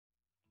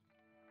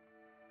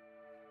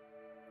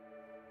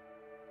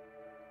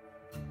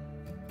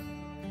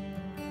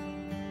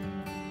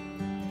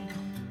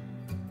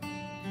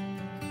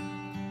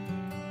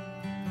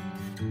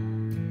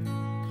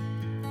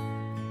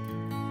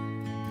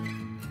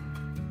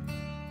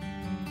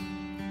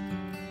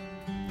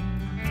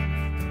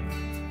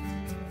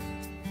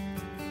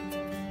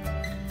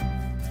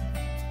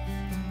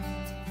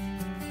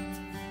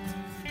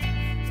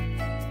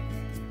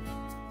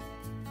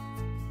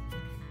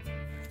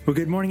Well,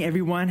 good morning,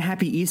 everyone.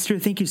 Happy Easter.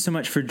 Thank you so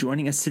much for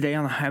joining us today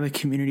on the Highway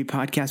Community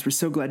Podcast. We're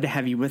so glad to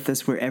have you with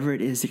us wherever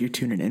it is that you're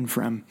tuning in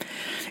from.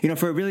 You know,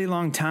 for a really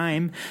long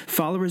time,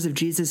 followers of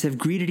Jesus have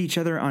greeted each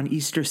other on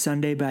Easter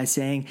Sunday by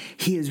saying,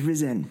 "He is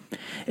risen,"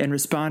 and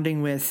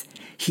responding with,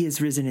 "He is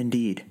risen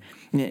indeed."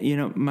 You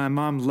know, my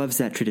mom loves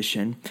that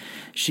tradition.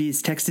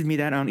 She's texted me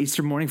that on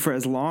Easter morning for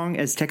as long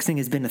as texting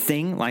has been a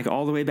thing, like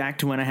all the way back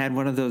to when I had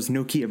one of those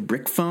Nokia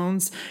brick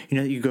phones. You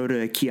know, you go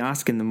to a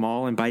kiosk in the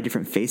mall and buy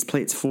different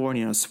faceplates for, and,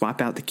 you know,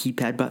 swap out the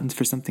keypad buttons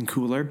for something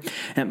cooler.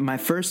 And my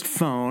first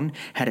phone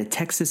had a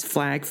Texas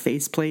flag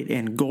faceplate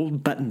and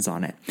gold buttons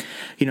on it,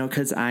 you know,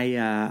 because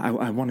I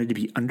wanted to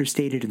be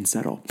understated and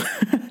subtle.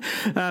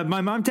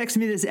 My mom texts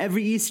me this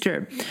every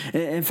Easter,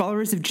 and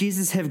followers of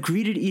Jesus have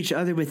greeted each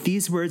other with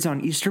these words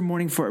on Easter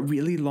morning for a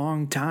really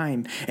long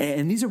time.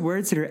 And these are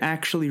words that are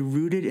actually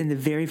rooted in the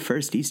very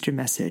first Easter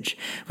message,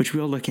 which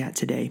we'll look at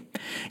today.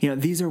 You know,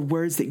 these are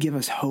words that give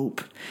us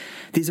hope.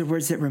 These are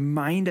words that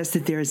remind us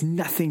that there is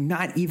nothing,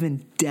 not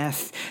even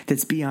death,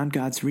 that's beyond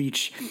God's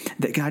reach,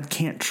 that God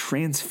can't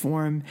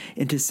transform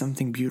into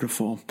something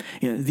beautiful.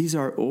 You know, these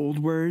are old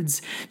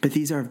words, but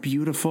these are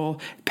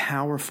beautiful,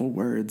 powerful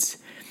words.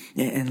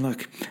 And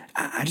look,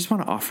 I just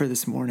want to offer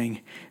this morning,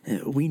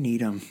 we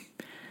need them.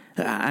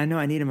 I know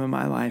I need them in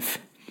my life.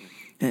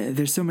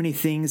 There's so many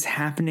things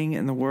happening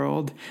in the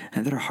world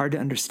that are hard to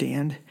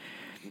understand.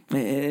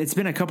 It's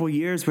been a couple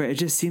years where it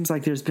just seems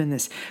like there's been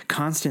this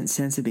constant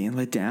sense of being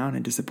let down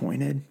and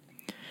disappointed.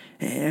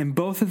 And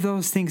both of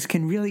those things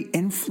can really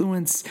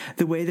influence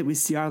the way that we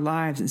see our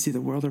lives and see the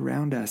world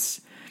around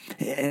us.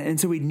 And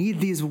so we need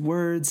these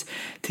words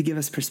to give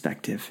us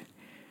perspective.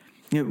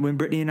 You know, when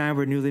Brittany and I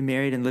were newly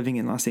married and living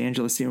in Los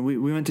Angeles, you know, we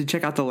went to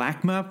check out the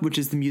LACMA, which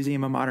is the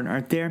Museum of Modern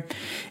Art there.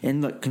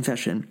 And look,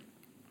 confession,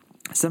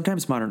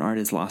 sometimes modern art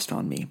is lost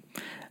on me.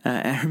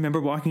 I remember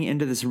walking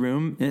into this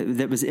room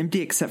that was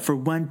empty except for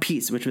one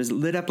piece, which was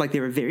lit up like they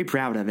were very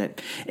proud of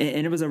it.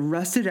 And it was a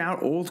rusted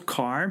out old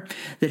car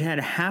that had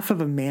half of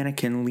a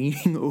mannequin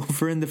leaning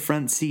over in the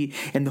front seat,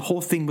 and the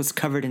whole thing was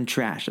covered in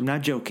trash. I'm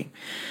not joking.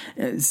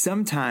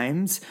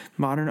 Sometimes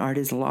modern art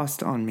is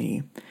lost on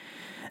me.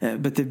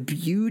 But the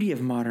beauty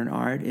of modern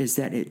art is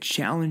that it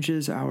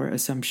challenges our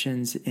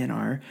assumptions and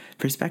our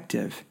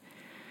perspective.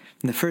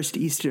 In the first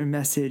Easter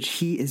message,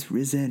 He is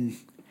risen.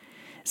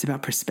 It's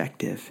about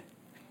perspective.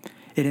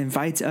 It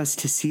invites us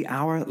to see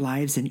our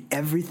lives and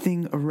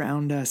everything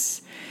around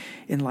us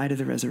in light of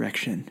the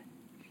resurrection.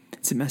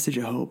 It's a message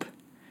of hope.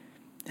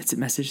 It's a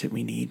message that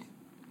we need.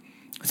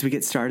 As we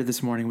get started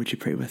this morning, would you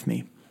pray with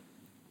me?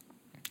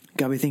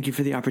 God, we thank you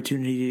for the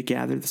opportunity to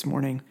gather this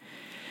morning,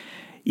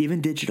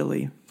 even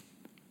digitally.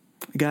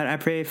 God, I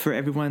pray for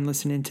everyone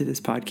listening to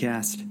this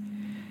podcast,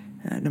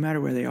 no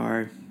matter where they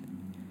are,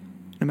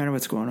 no matter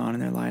what's going on in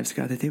their lives,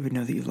 God, that they would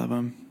know that you love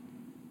them.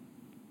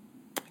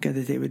 God,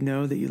 that they would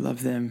know that you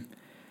love them,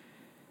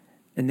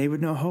 and they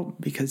would know hope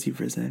because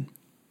you've risen.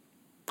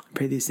 I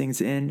pray these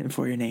things in and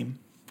for your name.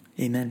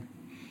 Amen.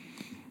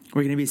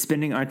 We're going to be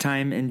spending our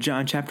time in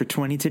John chapter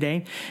 20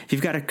 today. If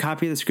you've got a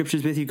copy of the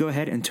scriptures with you, go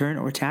ahead and turn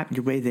or tap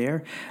your way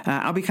there.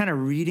 I'll be kind of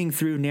reading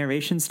through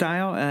narration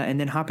style and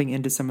then hopping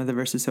into some of the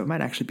verses, so it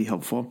might actually be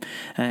helpful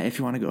if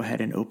you want to go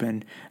ahead and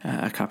open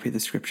a copy of the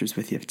scriptures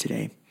with you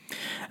today.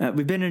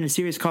 We've been in a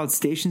series called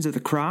Stations of the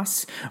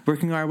Cross,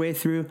 working our way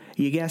through,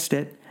 you guessed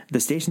it, the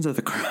Stations of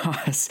the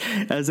Cross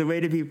as a way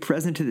to be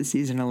present to the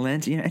season of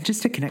Lent, you know, and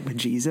just to connect with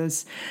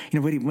Jesus, you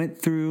know, what he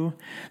went through,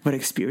 what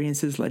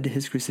experiences led to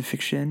his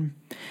crucifixion,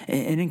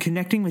 and in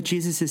connecting with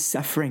Jesus'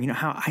 suffering, you know,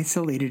 how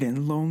isolated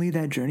and lonely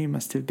that journey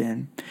must have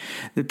been.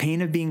 The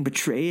pain of being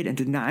betrayed and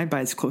denied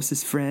by his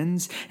closest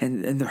friends,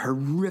 and the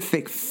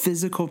horrific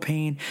physical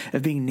pain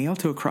of being nailed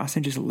to a cross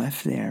and just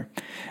left there,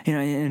 you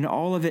know, and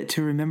all of it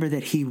to remember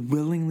that he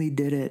willingly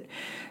did it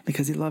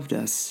because he loved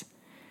us.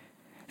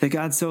 That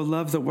God so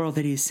loved the world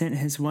that he sent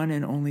his one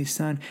and only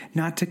Son,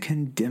 not to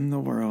condemn the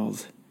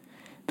world,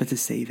 but to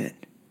save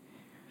it.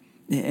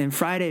 And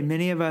Friday,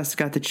 many of us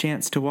got the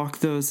chance to walk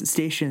those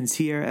stations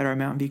here at our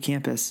Mountain View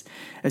campus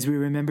as we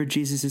remembered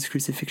Jesus'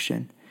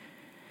 crucifixion.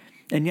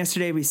 And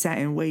yesterday we sat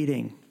in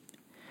waiting.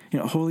 You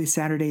know, Holy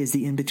Saturday is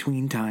the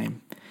in-between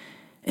time.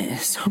 And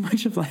so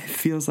much of life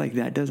feels like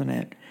that, doesn't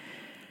it?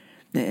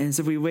 And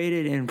so we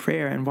waited in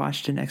prayer and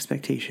watched in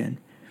expectation.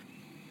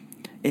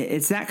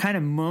 It's that kind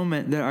of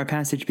moment that our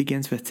passage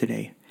begins with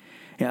today.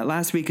 Yeah,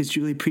 last week, as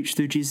Julie preached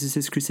through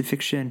Jesus'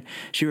 crucifixion,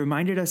 she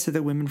reminded us of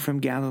the women from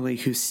Galilee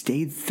who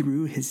stayed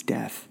through his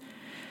death,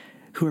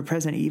 who were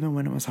present even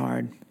when it was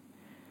hard.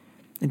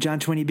 And John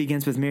 20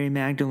 begins with Mary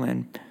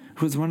Magdalene,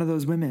 who was one of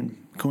those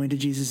women going to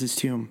Jesus'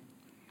 tomb.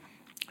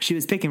 She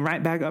was picking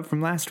right back up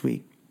from last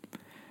week,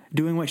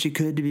 doing what she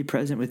could to be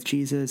present with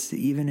Jesus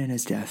even in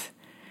his death.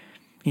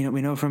 You know,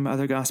 we know from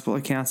other gospel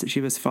accounts that she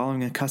was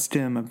following a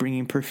custom of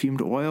bringing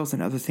perfumed oils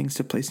and other things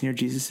to place near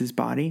Jesus'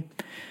 body.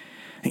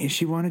 And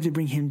she wanted to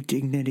bring him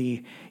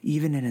dignity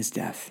even in his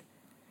death.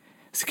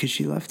 It's because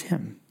she loved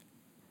him.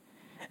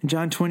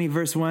 John 20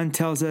 verse 1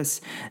 tells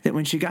us that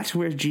when she got to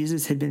where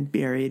Jesus had been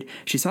buried,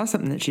 she saw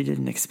something that she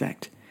didn't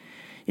expect.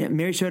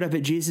 Mary showed up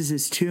at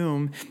Jesus'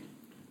 tomb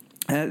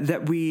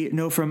that we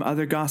know from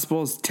other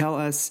Gospels tell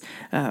us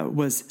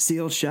was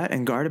sealed shut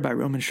and guarded by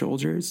Roman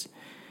soldiers.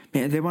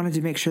 They wanted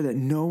to make sure that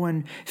no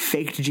one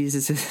faked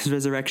Jesus'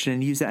 resurrection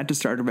and used that to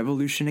start a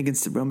revolution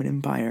against the Roman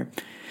Empire.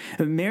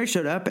 Mary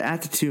showed up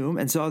at the tomb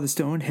and saw the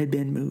stone had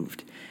been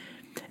moved.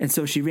 And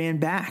so she ran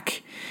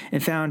back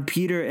and found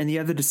Peter and the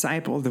other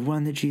disciple, the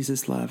one that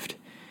Jesus loved,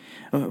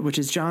 which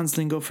is John's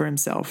lingo for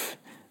himself.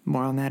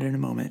 More on that in a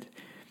moment.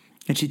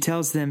 And she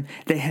tells them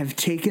they have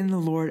taken the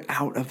Lord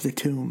out of the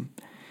tomb.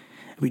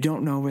 We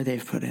don't know where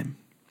they've put him.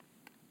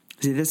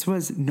 See, this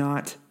was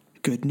not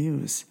good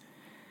news.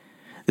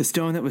 The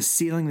stone that was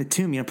sealing the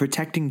tomb,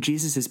 protecting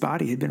Jesus'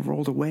 body, had been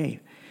rolled away.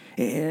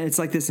 It's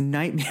like this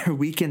nightmare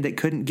weekend that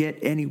couldn't get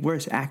any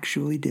worse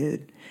actually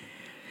did.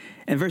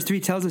 And verse 3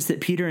 tells us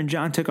that Peter and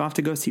John took off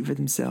to go see for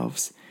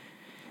themselves.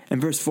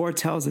 And verse 4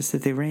 tells us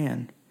that they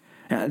ran.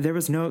 There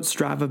was no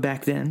Strava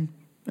back then.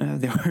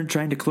 They weren't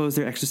trying to close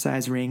their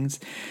exercise rings.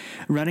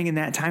 Running in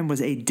that time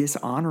was a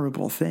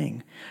dishonorable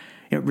thing.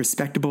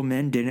 Respectable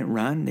men didn't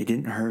run. They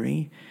didn't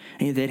hurry.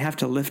 They'd have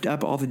to lift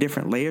up all the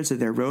different layers of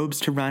their robes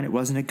to run. It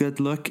wasn't a good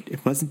look.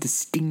 It wasn't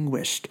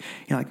distinguished,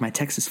 like my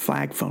Texas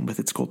flag phone with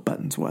its gold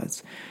buttons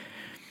was.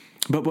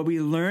 But what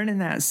we learn in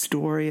that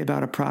story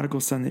about a prodigal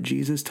son that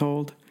Jesus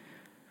told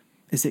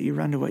is that you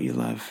run to what you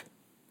love.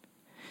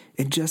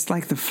 And just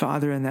like the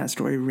father in that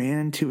story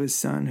ran to his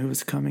son who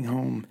was coming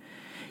home,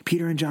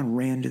 Peter and John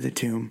ran to the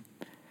tomb.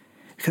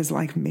 Because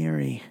like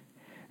Mary,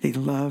 they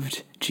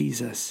loved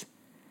Jesus.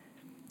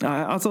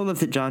 I also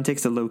love that John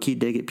takes a low-key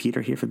dig at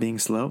Peter here for being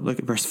slow. Look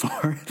at verse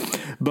 4.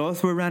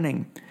 Both were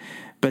running,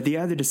 but the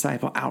other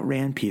disciple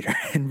outran Peter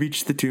and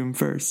reached the tomb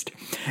first.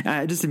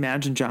 Just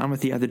imagine John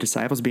with the other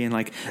disciples being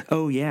like,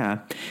 oh yeah,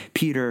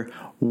 Peter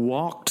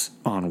walked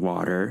on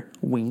water,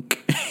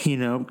 wink,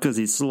 because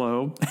he's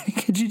slow.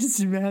 Could you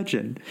just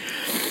imagine?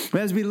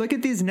 As we look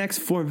at these next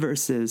 4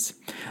 verses,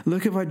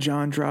 look at what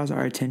John draws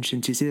our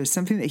attention to. See, there's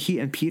something that he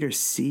and Peter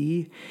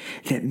see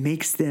that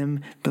makes them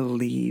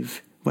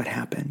believe what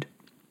happened.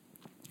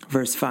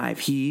 Verse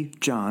 5, he,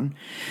 John,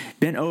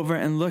 bent over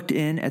and looked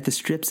in at the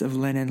strips of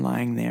linen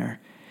lying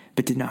there,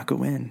 but did not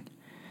go in.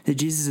 That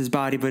Jesus'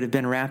 body would have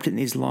been wrapped in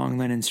these long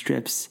linen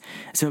strips,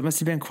 so it must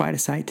have been quite a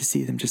sight to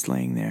see them just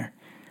laying there.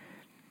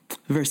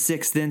 Verse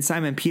 6, then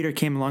Simon Peter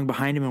came along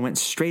behind him and went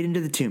straight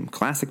into the tomb.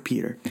 Classic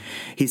Peter.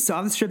 He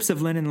saw the strips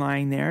of linen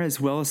lying there, as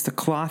well as the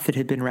cloth that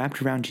had been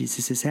wrapped around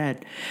Jesus'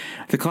 head.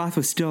 The cloth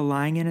was still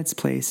lying in its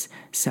place,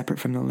 separate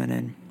from the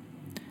linen.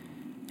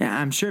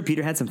 I'm sure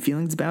Peter had some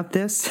feelings about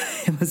this.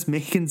 It was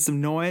making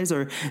some noise,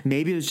 or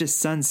maybe it was just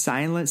stunned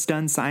silence,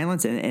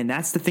 and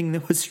that's the thing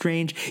that was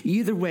strange.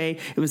 Either way,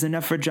 it was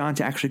enough for John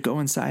to actually go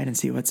inside and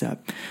see what's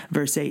up.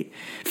 Verse 8,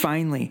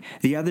 finally,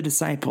 the other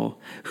disciple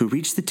who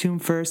reached the tomb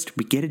first,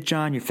 we get it,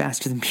 John, you're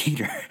faster than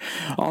Peter,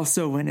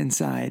 also went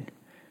inside.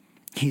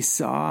 He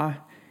saw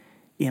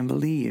and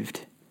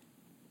believed.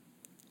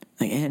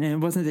 And it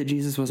wasn't that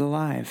Jesus was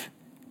alive.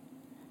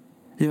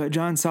 What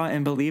John saw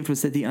and believed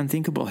was that the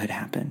unthinkable had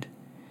happened.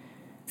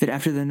 That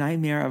after the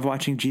nightmare of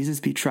watching Jesus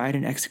be tried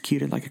and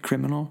executed like a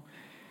criminal,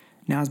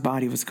 now his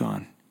body was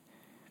gone.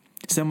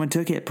 Someone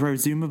took it,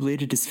 presumably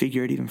to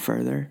disfigure it even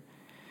further.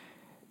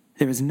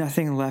 There was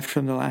nothing left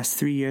from the last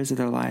 3 years of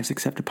their lives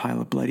except a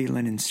pile of bloody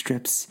linen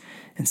strips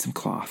and some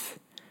cloth.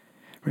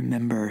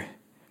 Remember,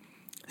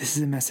 this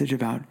is a message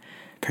about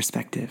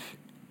perspective.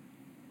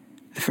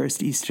 The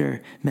first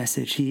Easter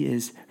message, he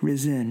is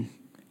risen,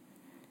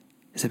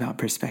 is about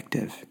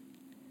perspective.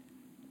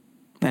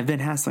 I've been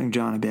hassling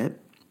John a bit,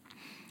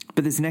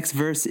 but this next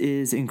verse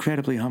is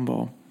incredibly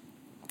humble.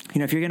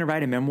 If you're going to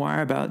write a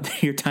memoir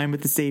about your time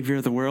with the Savior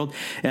of the world,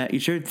 you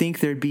sure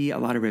think there'd be a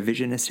lot of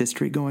revisionist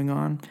history going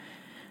on.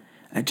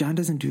 John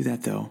doesn't do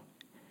that, though.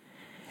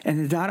 And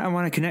the dot I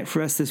want to connect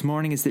for us this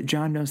morning is that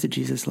John knows that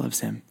Jesus loves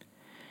him.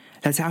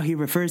 That's how he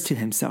refers to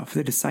himself,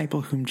 the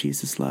disciple whom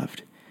Jesus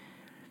loved.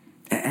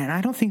 And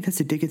I don't think that's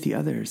a dig at the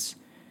others.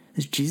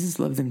 Jesus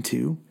loved them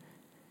too.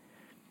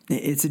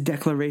 It's a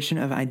declaration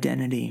of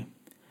identity.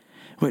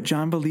 What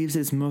John believes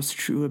is most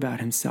true about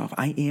himself.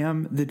 I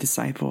am the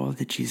disciple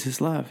that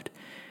Jesus loved.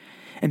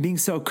 And being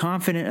so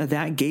confident of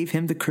that gave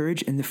him the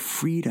courage and the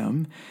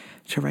freedom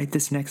to write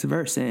this next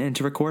verse and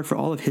to record for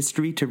all of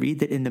history to read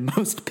that in the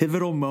most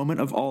pivotal moment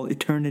of all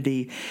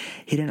eternity,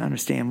 he didn't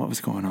understand what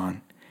was going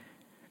on.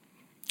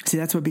 See,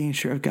 that's what being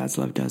sure of God's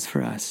love does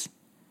for us.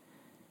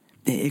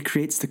 It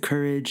creates the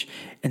courage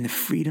and the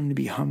freedom to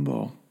be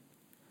humble,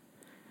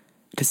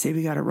 to say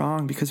we got it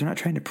wrong because we're not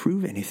trying to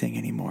prove anything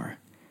anymore.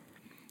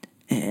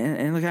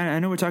 And look, I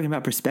know we're talking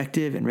about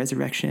perspective and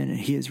resurrection, and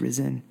he is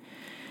risen.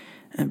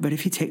 But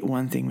if you take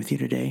one thing with you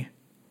today,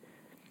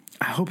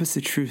 I hope it's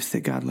the truth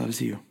that God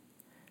loves you,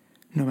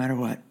 no matter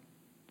what.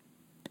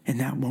 And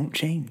that won't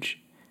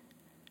change.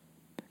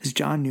 As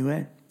John knew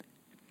it,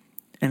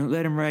 and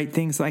let him write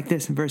things like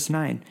this in verse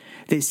 9.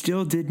 They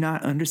still did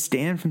not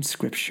understand from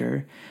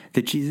Scripture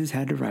that Jesus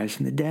had to rise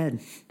from the dead.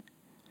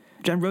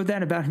 John wrote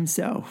that about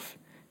himself.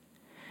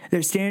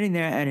 They're standing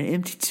there at an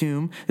empty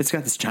tomb that's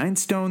got this giant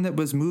stone that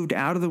was moved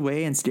out of the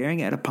way and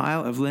staring at a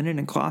pile of linen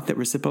and cloth that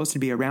were supposed to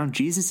be around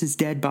Jesus'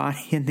 dead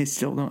body, and they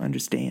still don't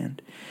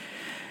understand.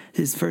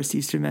 His first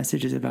Easter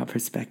message is about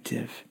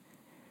perspective.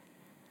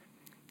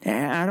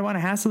 And I don't want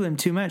to hassle them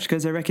too much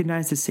because I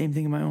recognize the same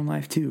thing in my own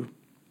life too.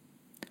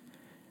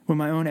 When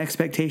my own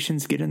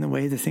expectations get in the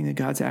way of the thing that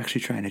God's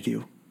actually trying to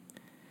do.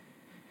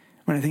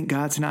 When I think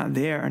God's not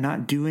there or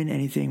not doing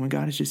anything, when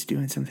God is just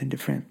doing something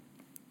different.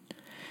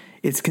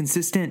 It's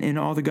consistent in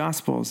all the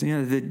Gospels.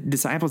 The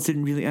disciples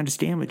didn't really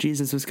understand what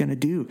Jesus was going to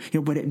do,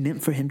 what it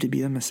meant for him to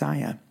be the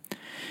Messiah.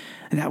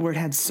 And that word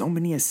had so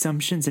many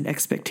assumptions and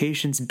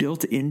expectations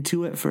built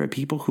into it for a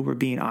people who were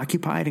being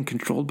occupied and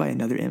controlled by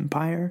another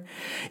empire.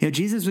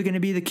 Jesus was going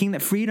to be the king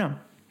that freed them.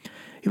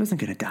 He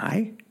wasn't going to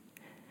die.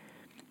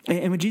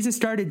 And when Jesus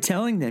started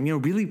telling them,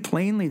 really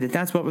plainly that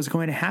that's what was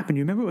going to happen,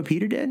 you remember what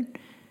Peter did?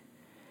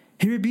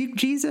 He rebuked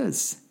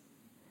Jesus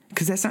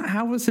because that's not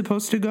how it was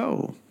supposed to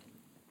go.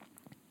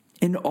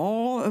 And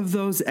all of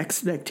those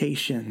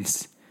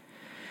expectations,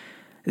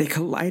 they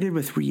collided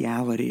with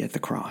reality at the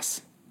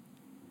cross.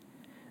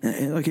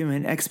 Look,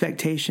 when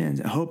expectations,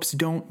 hopes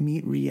don't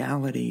meet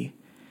reality,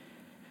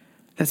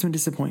 that's when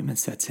disappointment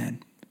sets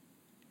in.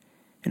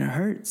 And it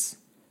hurts.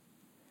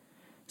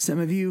 Some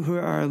of you who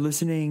are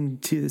listening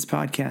to this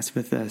podcast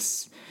with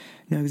us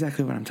know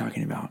exactly what I'm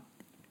talking about.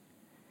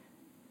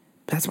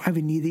 That's why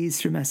we need the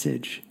Easter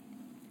message.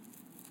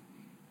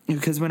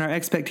 Because when our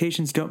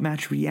expectations don't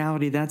match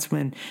reality, that's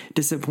when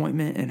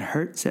disappointment and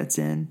hurt sets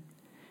in.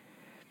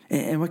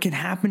 And what can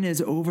happen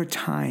is over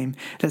time,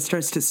 that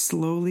starts to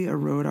slowly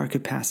erode our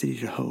capacity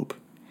to hope.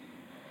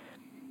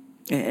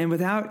 And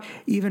without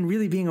even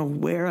really being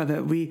aware of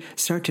it, we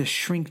start to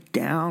shrink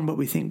down what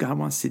we think God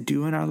wants to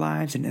do in our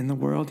lives and in the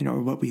world,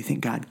 or what we think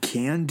God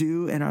can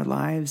do in our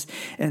lives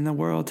and the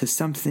world to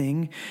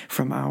something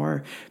from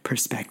our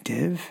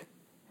perspective.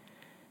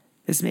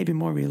 This may be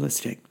more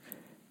realistic.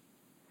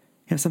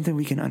 Something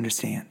we can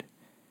understand.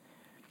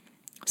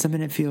 Something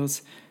that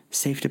feels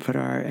safe to put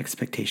our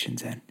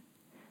expectations in.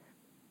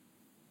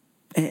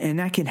 And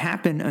that can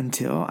happen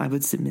until, I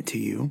would submit to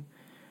you,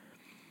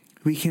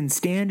 we can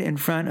stand in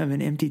front of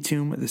an empty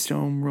tomb with a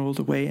stone rolled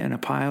away and a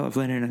pile of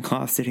linen and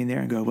cloth sitting there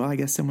and go, well, I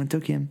guess someone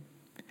took him.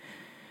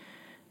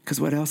 Because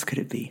what else could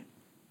it be?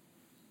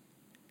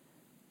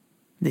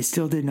 They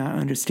still did not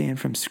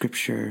understand from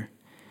Scripture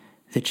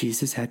that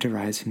Jesus had to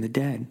rise from the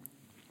dead.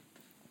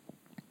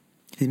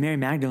 Mary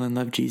Magdalene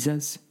loved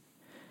Jesus.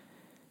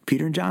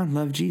 Peter and John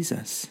loved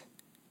Jesus.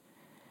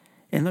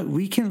 And look,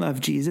 we can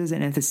love Jesus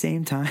and at the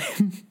same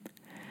time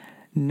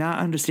not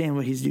understand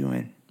what he's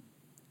doing.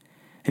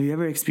 Have you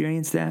ever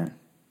experienced that?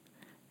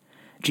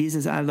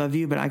 Jesus, I love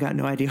you, but I got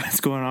no idea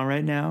what's going on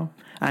right now.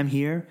 I'm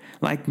here,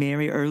 like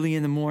Mary, early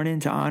in the morning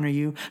to honor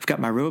you. I've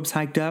got my robes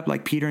hiked up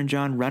like Peter and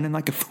John, running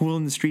like a fool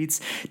in the streets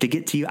to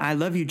get to you. I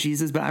love you,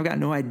 Jesus, but I've got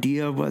no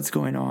idea what's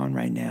going on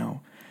right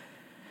now.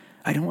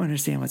 I don't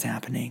understand what's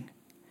happening.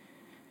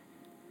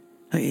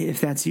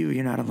 If that's you,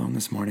 you're not alone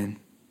this morning.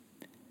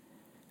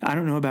 I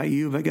don't know about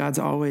you, but God's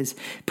always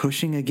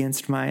pushing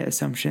against my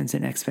assumptions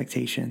and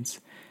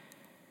expectations,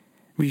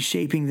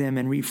 reshaping them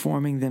and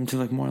reforming them to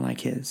look more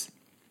like his.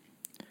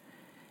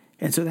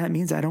 And so that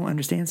means I don't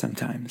understand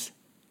sometimes.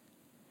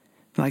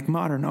 Like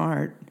modern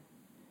art,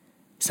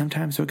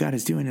 sometimes what God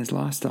is doing is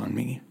lost on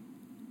me.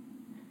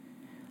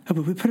 But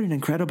we put an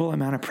incredible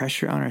amount of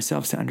pressure on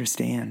ourselves to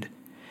understand,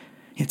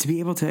 to be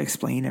able to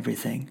explain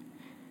everything.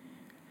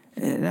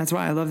 And that's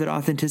why I love that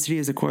authenticity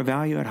is a core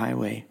value at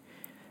Highway,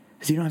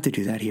 because you don't have to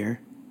do that here.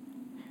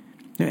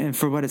 And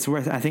for what it's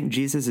worth, I think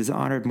Jesus is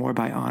honored more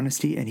by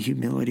honesty and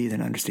humility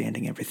than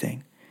understanding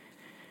everything.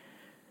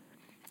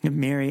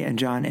 Mary and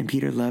John and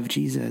Peter loved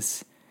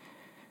Jesus,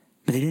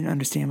 but they didn't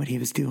understand what he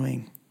was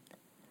doing.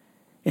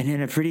 And in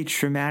a pretty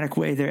traumatic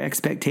way, their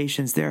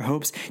expectations, their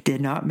hopes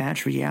did not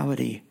match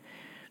reality.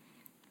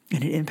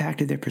 And it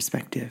impacted their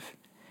perspective.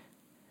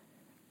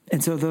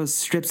 And so those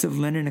strips of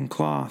linen and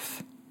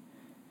cloth,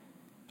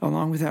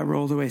 along with that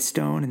rolled away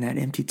stone and that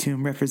empty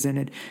tomb,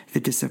 represented the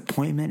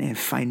disappointment and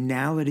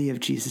finality of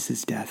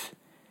Jesus' death.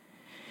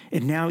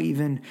 And now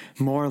even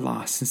more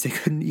loss, since they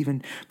couldn't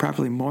even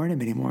properly mourn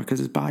him anymore because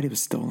his body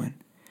was stolen.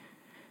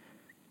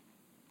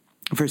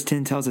 Verse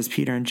 10 tells us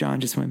Peter and John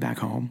just went back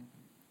home.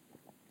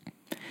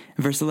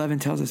 And verse 11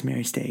 tells us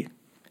Mary stayed,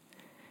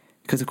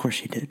 because of course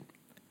she did.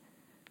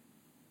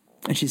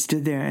 And she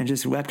stood there and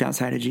just wept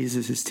outside of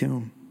Jesus'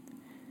 tomb.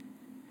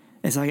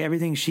 It's like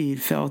everything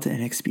she'd felt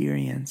and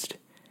experienced,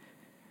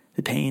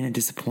 the pain and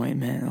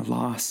disappointment and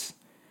loss,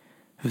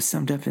 it was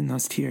summed up in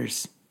those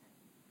tears.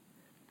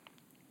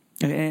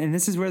 And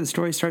this is where the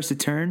story starts to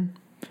turn,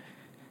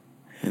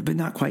 but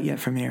not quite yet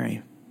for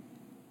Mary.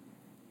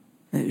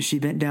 She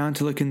bent down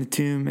to look in the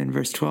tomb, and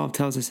verse 12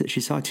 tells us that she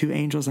saw two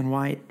angels in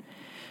white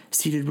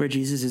seated where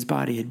Jesus'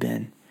 body had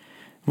been,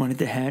 one at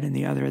the head and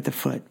the other at the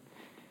foot.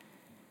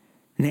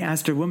 And they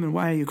asked her, "Woman,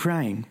 why are you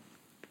crying?"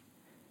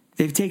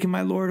 "They've taken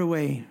my Lord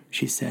away,"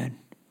 she said.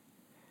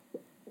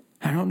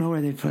 "I don't know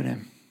where they put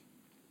him."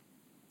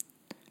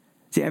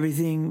 See,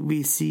 everything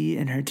we see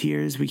in her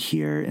tears, we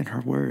hear in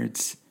her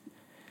words.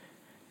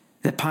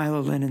 That pile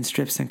of linen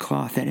strips and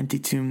cloth, that empty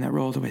tomb, that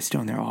rolled away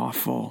stone, they're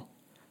awful.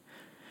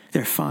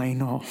 They're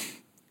final.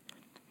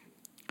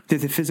 They're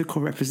the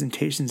physical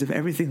representations of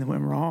everything that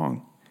went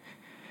wrong,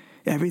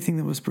 everything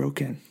that was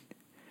broken,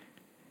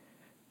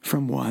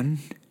 from one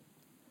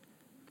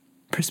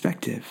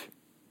perspective.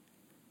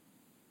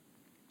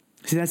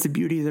 See, that's the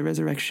beauty of the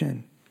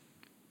resurrection.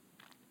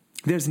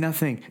 There's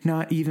nothing,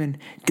 not even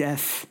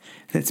death,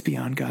 that's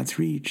beyond God's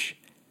reach.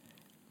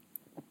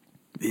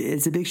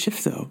 It's a big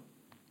shift, though,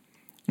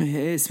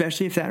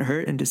 especially if that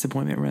hurt and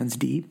disappointment runs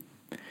deep.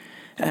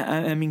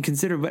 I mean,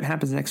 consider what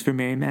happens next for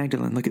Mary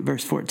Magdalene. Look at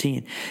verse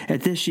 14.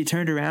 At this, she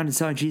turned around and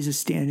saw Jesus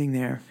standing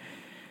there,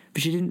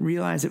 but she didn't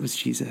realize it was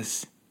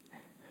Jesus.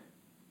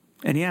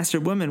 And he asked her,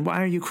 "Woman,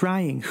 why are you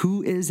crying?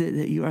 Who is it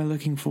that you are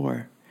looking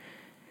for?"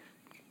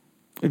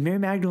 And Mary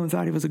Magdalene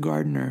thought he was a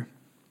gardener.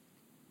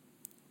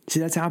 See,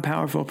 that's how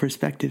powerful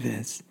perspective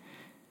is.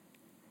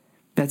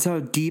 That's how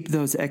deep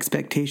those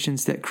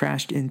expectations that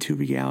crashed into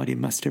reality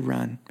must have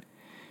run.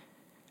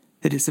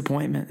 The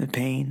disappointment, the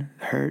pain,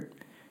 the hurt,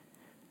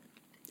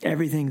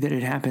 everything that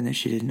had happened that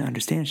she didn't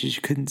understand. She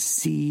just couldn't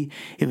see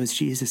it was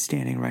Jesus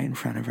standing right in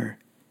front of her.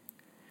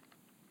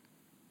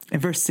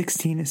 And verse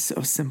 16 is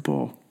so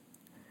simple,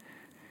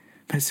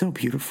 but it's so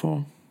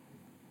beautiful.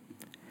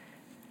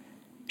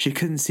 She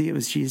couldn't see it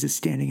was Jesus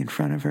standing in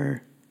front of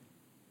her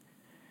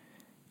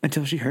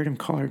until she heard him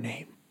call her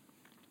name.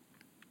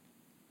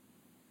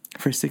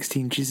 Verse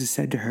 16, Jesus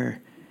said to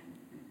her,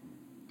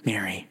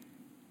 "Mary."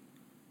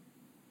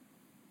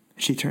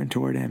 She turned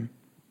toward him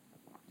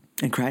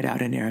and cried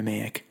out in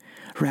Aramaic,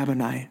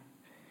 "Rabboni,"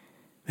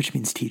 which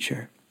means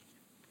teacher.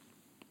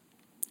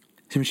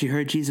 So when she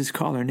heard Jesus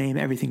call her name,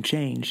 everything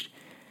changed.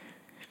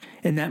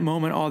 In that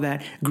moment, all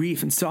that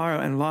grief and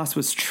sorrow and loss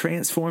was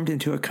transformed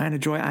into a kind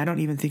of joy I don't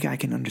even think I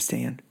can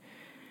understand.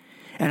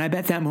 And I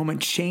bet that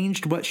moment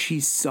changed what she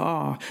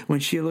saw when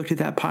she looked at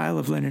that pile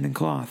of linen and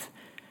cloth,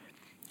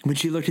 when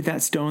she looked at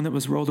that stone that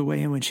was rolled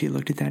away, and when she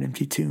looked at that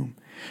empty tomb.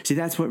 See,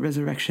 that's what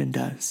resurrection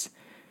does.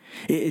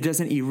 It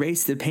doesn't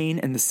erase the pain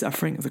and the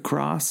suffering of the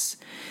cross,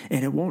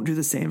 and it won't do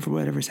the same for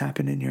whatever's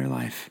happened in your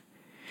life.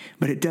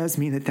 But it does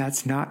mean that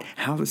that's not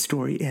how the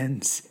story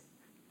ends.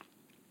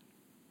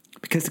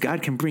 Because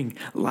God can bring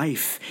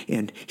life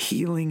and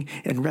healing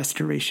and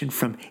restoration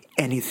from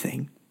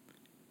anything,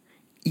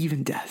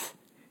 even death.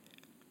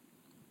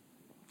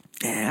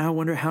 And I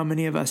wonder how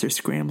many of us are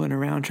scrambling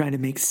around trying to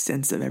make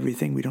sense of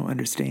everything we don't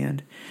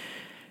understand,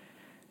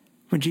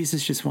 when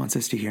Jesus just wants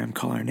us to hear him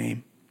call our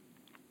name.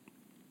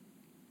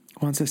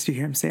 Wants us to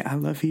hear him say, "I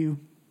love you.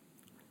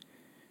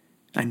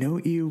 I know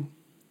you.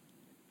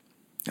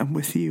 I'm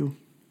with you.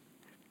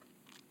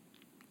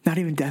 Not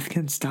even death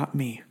can stop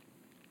me."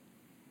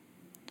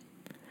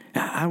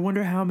 I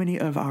wonder how many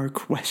of our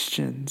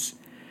questions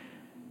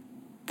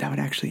that would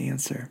actually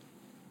answer.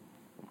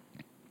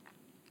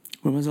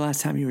 When was the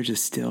last time you were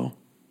just still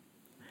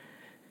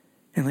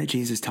and let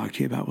Jesus talk to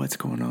you about what's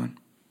going on?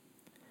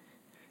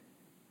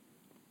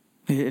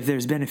 If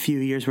there's been a few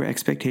years where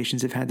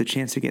expectations have had the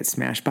chance to get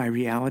smashed by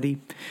reality,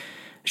 it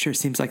sure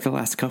seems like the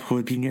last couple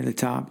would be near the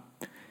top.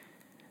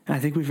 I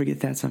think we forget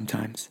that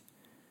sometimes.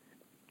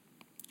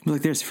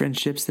 Look, there's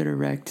friendships that are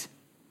wrecked,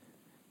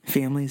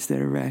 families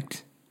that are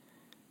wrecked,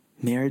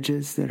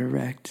 marriages that are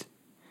wrecked.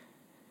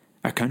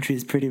 Our country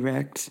is pretty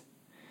wrecked.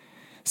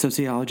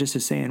 Sociologists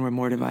are saying we're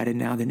more divided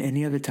now than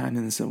any other time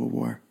in the Civil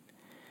War.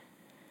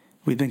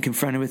 We've been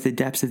confronted with the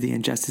depths of the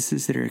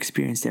injustices that are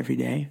experienced every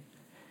day.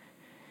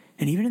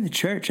 And even in the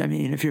church, I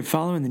mean, if you're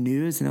following the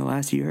news in the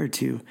last year or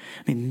two,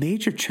 I mean,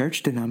 major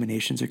church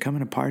denominations are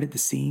coming apart at the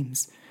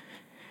seams.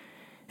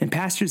 And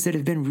pastors that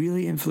have been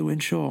really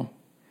influential,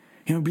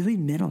 really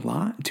meant a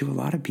lot to a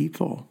lot of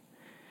people.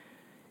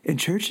 And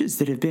churches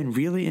that have been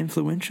really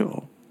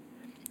influential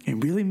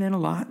and really meant a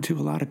lot to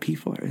a lot of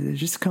people, they're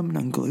just coming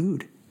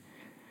unglued.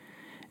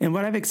 And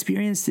what I've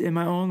experienced in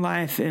my own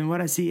life and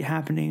what I see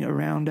happening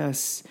around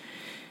us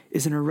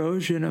is an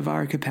erosion of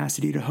our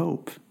capacity to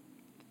hope.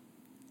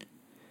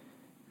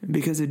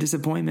 Because of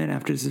disappointment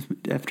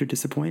after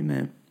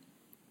disappointment.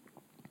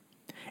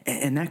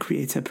 And that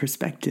creates a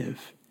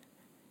perspective,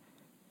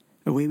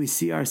 a way we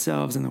see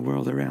ourselves and the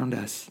world around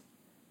us.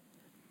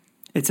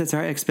 It sets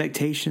our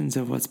expectations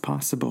of what's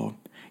possible,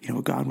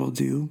 what God will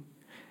do,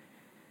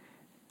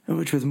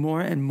 which with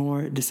more and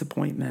more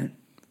disappointment,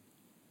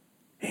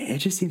 it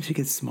just seems to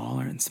get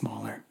smaller and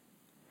smaller.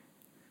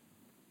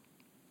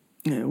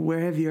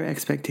 Where have your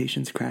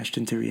expectations crashed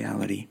into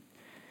reality?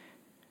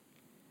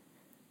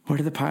 What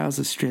are the piles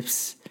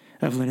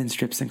of linen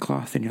strips and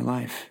cloth in your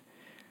life?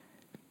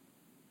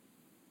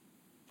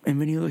 And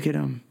when you look at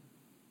them,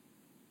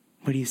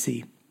 what do you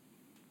see?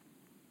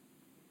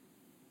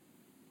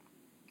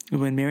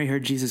 When Mary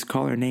heard Jesus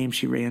call her name,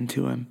 she ran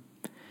to him.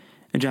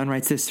 And John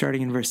writes this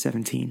starting in verse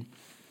 17.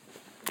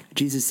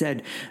 Jesus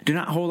said, "Do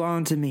not hold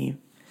on to me,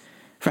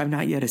 for I have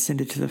not yet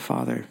ascended to the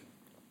Father.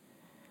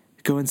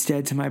 Go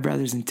instead to my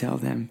brothers and tell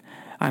them,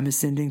 I'm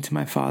ascending to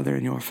my Father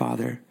and your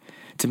Father,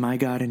 to my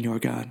God and your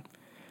God."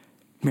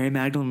 Mary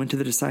Magdalene went to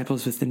the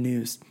disciples with the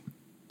news,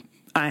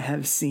 "I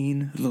have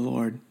seen the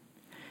Lord."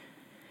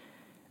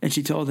 And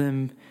she told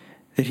them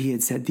that he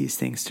had said these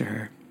things to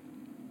her.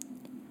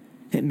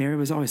 And Mary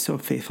was always so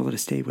faithful to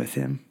stay with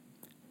him.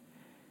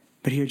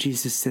 But here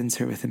Jesus sends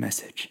her with a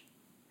message.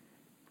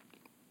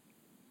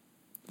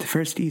 The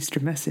first Easter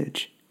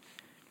message.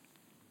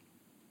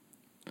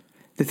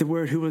 That the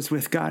Word who was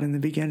with God in the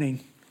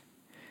beginning,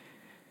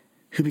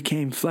 who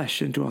became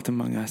flesh and dwelt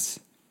among us,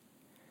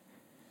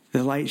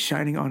 the light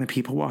shining on a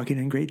people walking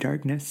in great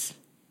darkness,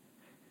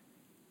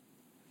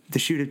 the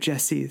shoot of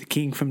Jesse, the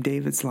king from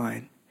David's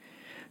line,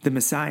 the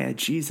Messiah,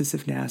 Jesus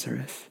of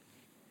Nazareth,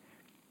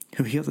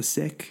 who healed the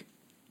sick,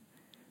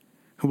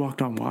 who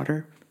walked on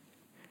water,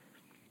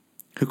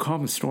 who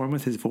calmed the storm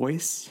with his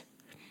voice,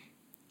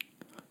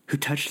 who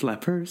touched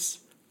lepers,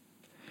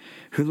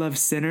 who loved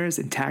sinners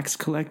and tax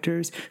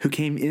collectors, who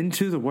came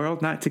into the world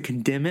not to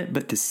condemn it,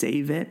 but to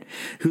save it,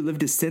 who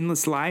lived a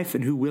sinless life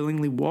and who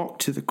willingly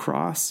walked to the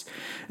cross,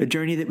 a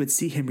journey that would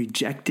see him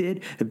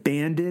rejected,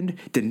 abandoned,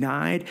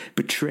 denied,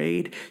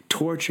 betrayed,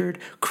 tortured,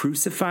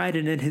 crucified,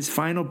 and in his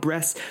final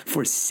breaths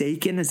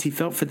forsaken as he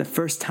felt for the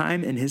first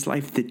time in his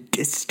life the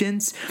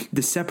distance,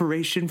 the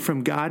separation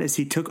from God as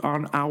he took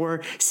on our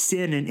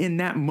sin. And in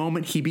that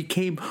moment, he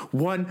became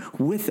one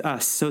with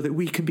us so that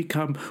we could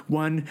become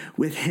one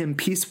with him.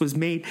 Peace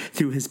was made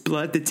through his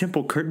blood, the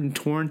temple curtain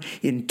torn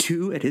in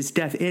two at his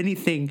death.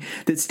 Anything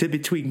that stood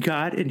between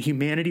God and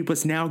humanity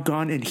was now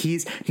gone, and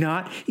he's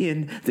not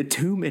in the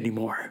tomb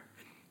anymore.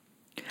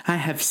 I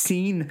have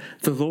seen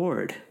the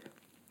Lord.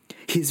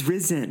 He's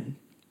risen.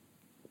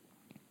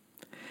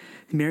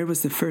 Mary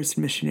was the first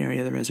missionary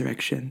of the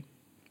resurrection.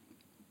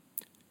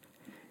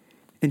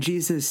 And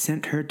Jesus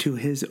sent her to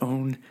his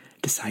own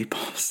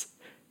disciples.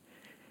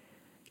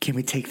 Can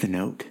we take the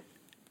note?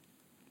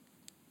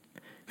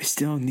 We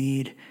still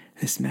need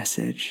this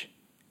message.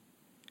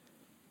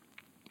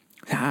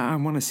 I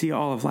want to see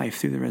all of life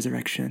through the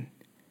resurrection.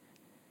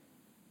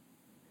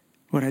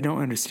 What I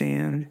don't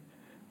understand,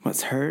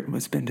 what's hurt,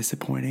 what's been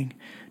disappointing,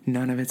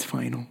 none of it's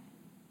final.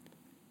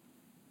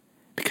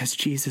 Because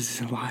Jesus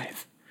is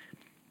alive.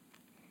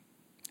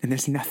 And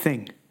there's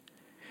nothing,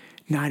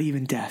 not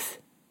even death,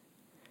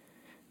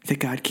 that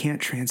God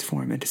can't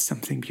transform into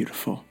something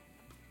beautiful.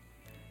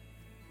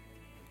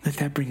 Let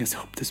that bring us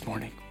hope this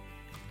morning.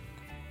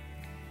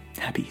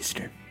 Happy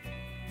Easter.